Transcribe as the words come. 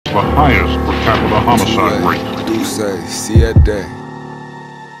the highest per capita homicide rate. Do say, see that day.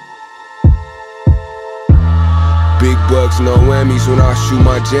 Big bucks, no whammies when I shoot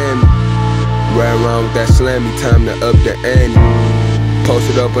my jammy. Ride around with that slammy, time to up the ante.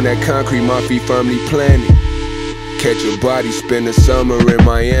 Posted up on that concrete, my feet firmly planted. Catch a body, spend the summer in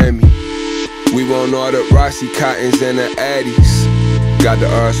Miami. We want all the Rossi Cottons and the Addies. Got the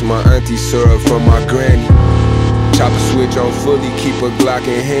R's from my auntie, syrup from my granny. Chop a switch on fully, keep a Glock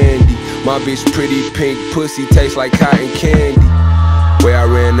in handy. My bitch pretty pink, pussy tastes like cotton candy. Where I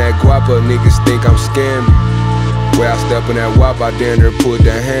ran that guap up, niggas think I'm scamming. Where I step in that wop, I dare her put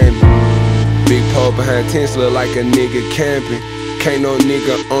the hand me. Big pole behind tents look like a nigga camping. Can't no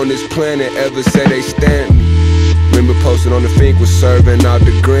nigga on this planet ever say they stamp me. Remember posted on the Fink was serving out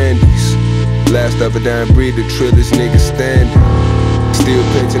the Grandies. Last of a dime breed, the trillest nigga standing. Still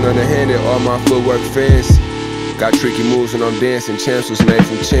pinching underhanded, all my footwork fancy. Got tricky moves when I'm dancing, champs was made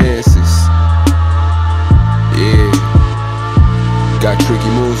from chances. Yeah. Got tricky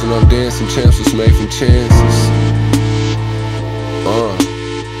moves when I'm dancing, champs was made from chances.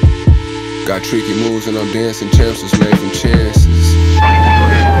 Got tricky moves when I'm dancing, champs was made from chances.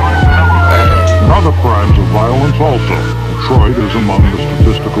 Other crimes of violence also. Detroit is among the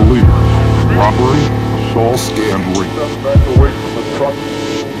statistical leaders. Robbery, assault, and rape.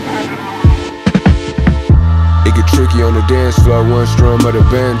 It get tricky on the dance floor, one strum of the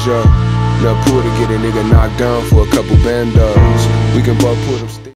banjo. Now pull to get a nigga knocked down for a couple bandos. We can both put them